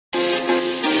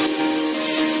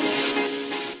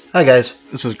Hi guys,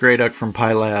 this is Greyduck from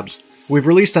Pi Labs. We've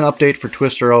released an update for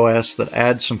Twister OS that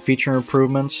adds some feature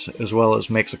improvements as well as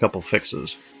makes a couple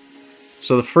fixes.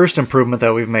 So the first improvement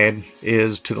that we've made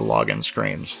is to the login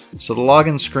screens. So the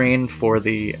login screen for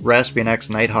the Raspbian X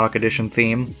Nighthawk Edition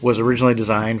theme was originally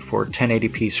designed for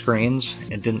 1080p screens.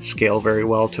 It didn't scale very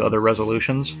well to other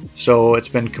resolutions. So it's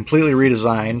been completely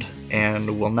redesigned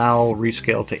and will now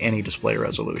rescale to any display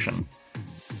resolution.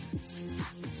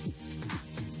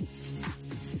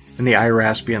 And the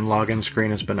iRaspbian login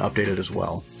screen has been updated as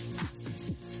well.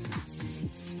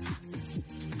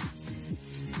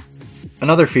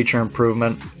 Another feature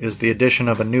improvement is the addition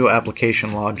of a new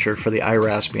application launcher for the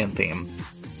iRaspbian theme.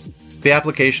 The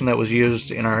application that was used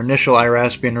in our initial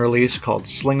iRaspbian release, called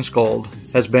Slingscold,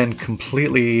 has been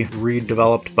completely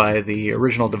redeveloped by the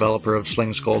original developer of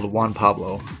Slingscold, Juan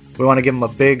Pablo. We want to give him a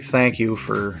big thank you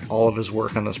for all of his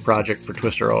work on this project for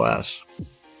Twister OS.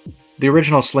 The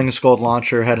original Slingscold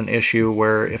launcher had an issue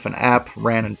where if an app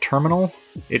ran in terminal,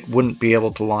 it wouldn't be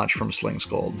able to launch from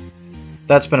Slingscold.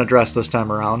 That's been addressed this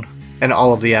time around, and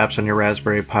all of the apps on your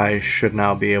Raspberry Pi should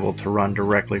now be able to run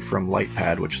directly from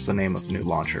LightPad, which is the name of the new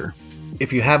launcher.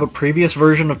 If you have a previous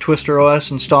version of Twister OS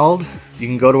installed, you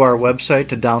can go to our website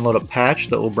to download a patch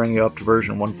that will bring you up to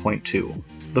version 1.2.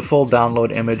 The full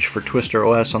download image for Twister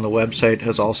OS on the website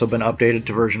has also been updated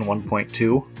to version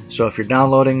 1.2, so if you're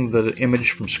downloading the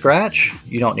image from scratch,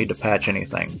 you don't need to patch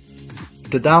anything.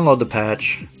 To download the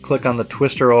patch, click on the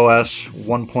Twister OS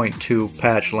 1.2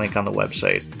 patch link on the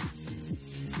website.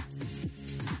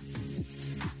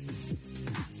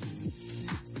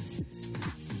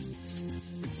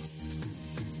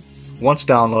 Once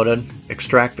downloaded,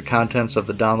 extract the contents of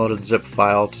the downloaded zip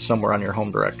file to somewhere on your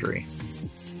home directory.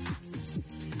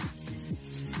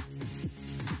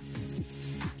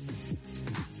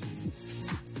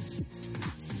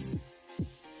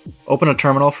 Open a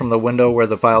terminal from the window where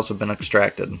the files have been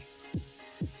extracted.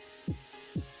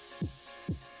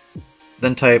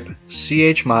 Then type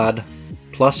chmod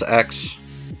 +x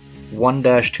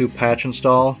 1-2 patch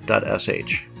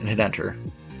install.sh and hit enter.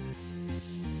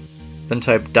 Then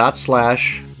type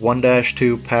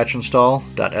 /1-2 patch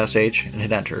install.sh and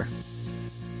hit enter.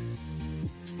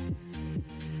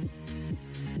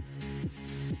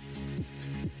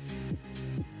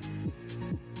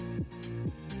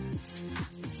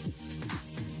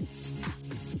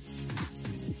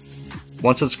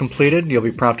 Once it's completed, you'll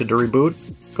be prompted to reboot.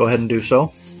 Go ahead and do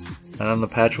so, and then the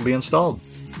patch will be installed.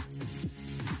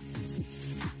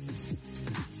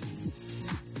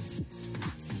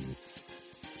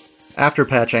 After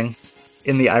patching,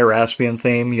 in the iRaspbian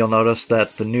theme, you'll notice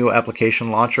that the new application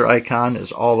launcher icon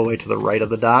is all the way to the right of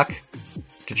the dock.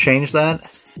 To change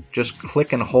that, just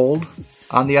click and hold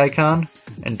on the icon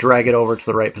and drag it over to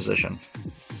the right position.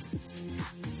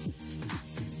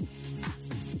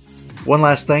 One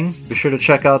last thing, be sure to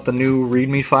check out the new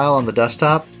README file on the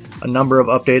desktop. A number of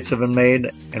updates have been made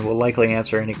and will likely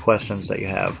answer any questions that you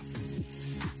have.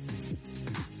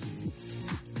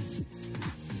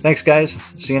 Thanks guys,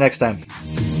 see you next time.